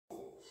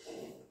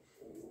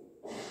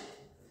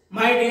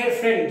My dear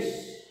friends,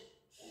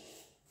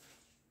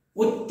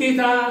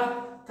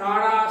 Utthita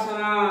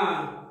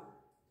Tadasana,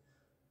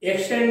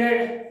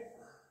 extended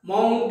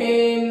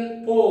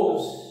mountain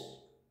pose,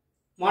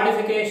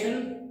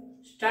 modification,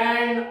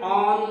 stand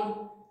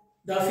on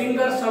the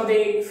fingers of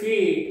the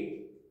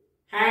feet,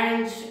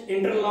 hands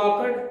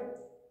interlocked,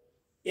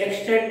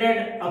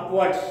 extended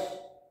upwards,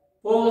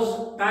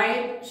 pose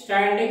type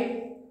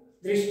standing,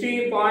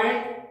 drishti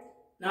point,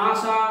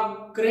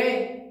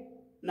 Nasagrai,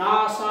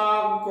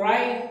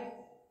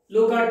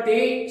 look at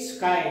the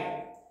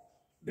sky.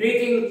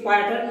 Breathing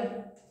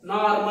pattern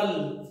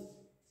normal.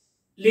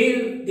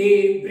 Leave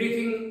the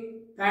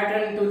breathing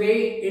pattern to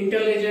the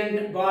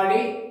intelligent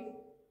body.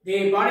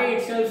 The body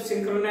itself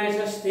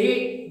synchronizes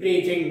the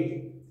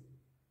breathing.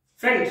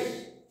 Friends,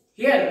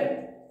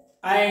 here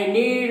I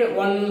need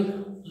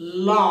one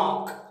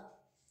lock.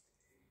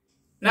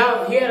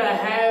 Now here I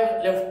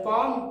have left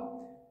palm.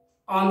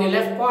 On the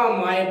left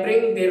palm, I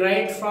bring the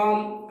right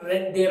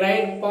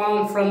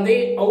palm from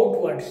the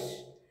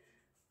outwards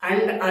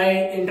and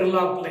I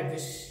interlock like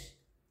this.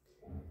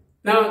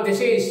 Now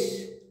this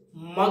is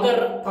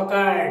Magar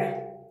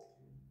Pakad,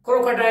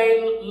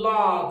 crocodile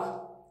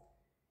lock.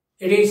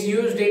 It is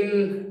used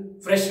in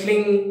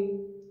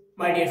wrestling,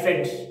 my dear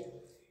friends.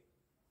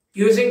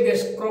 Using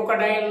this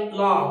crocodile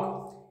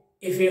lock,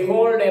 if you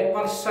hold a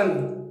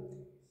person,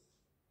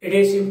 it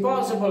is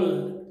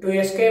impossible to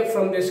escape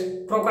from this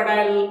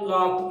crocodile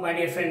lock, my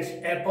dear friends,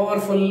 a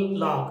powerful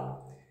lock.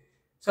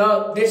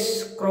 So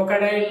this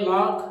crocodile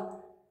lock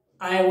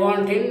I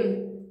want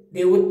in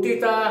the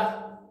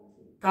Utthita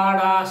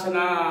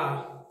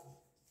Tadasana.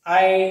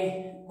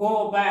 I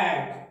go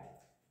back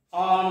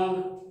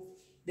on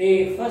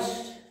the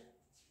first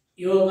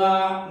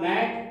yoga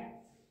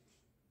mat.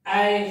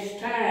 I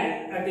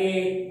stand at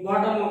the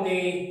bottom of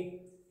the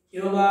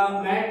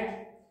yoga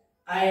mat.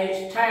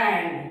 I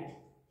stand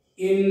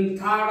in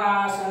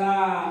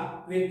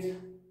Tadasana with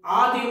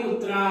Adi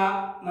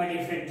Mudra, my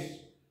dear friends.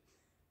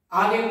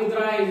 Adi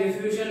Mudra is a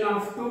fusion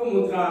of two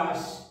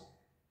mudras,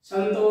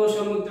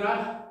 Santosha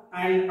Mudra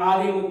and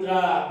Adi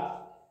Mudra.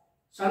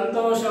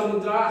 Santosha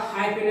Mudra,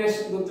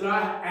 happiness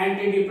mudra,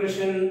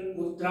 anti-depression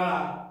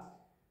mudra.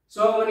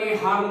 So many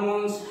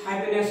hormones,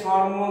 happiness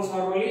hormones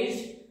are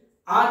released.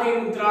 Adi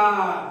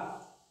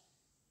Mudra,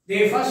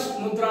 the first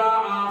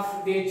mudra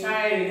of the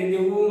child in the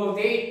womb of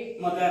the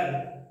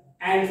mother.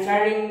 And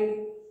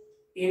standing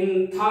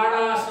in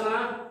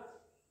Tadasana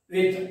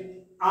with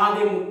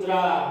Adi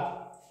Mudra.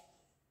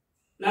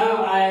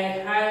 Now I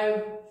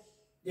have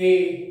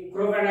the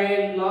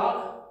crocodile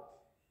lock.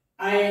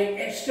 I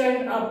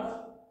extend up.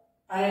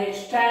 I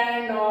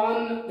stand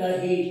on the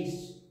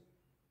heels.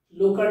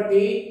 Look at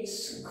the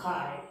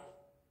sky.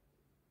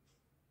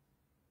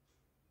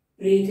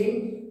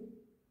 Breathing,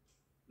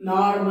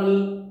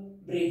 normal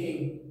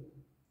breathing.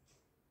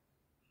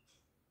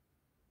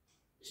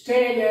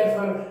 Stay there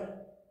for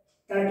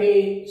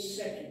 30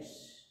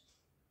 seconds.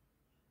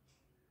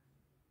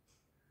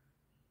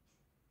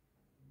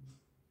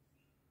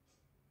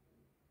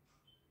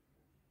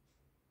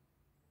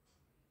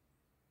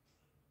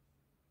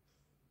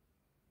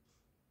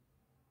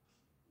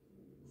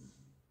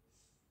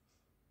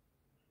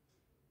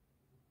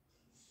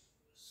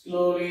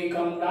 Slowly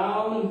come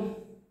down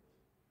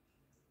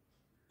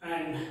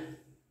and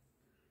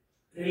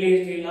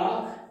release the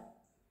lock.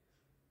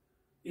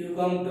 You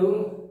come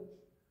to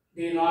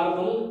the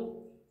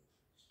normal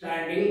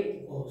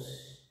standing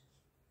pose.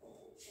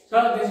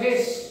 So this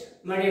is,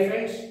 my dear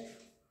friends,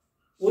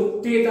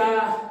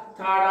 Utthita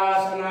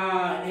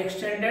Tadasana,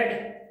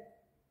 extended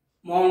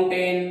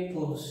mountain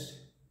pose.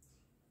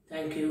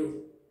 Thank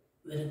you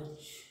very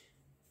much.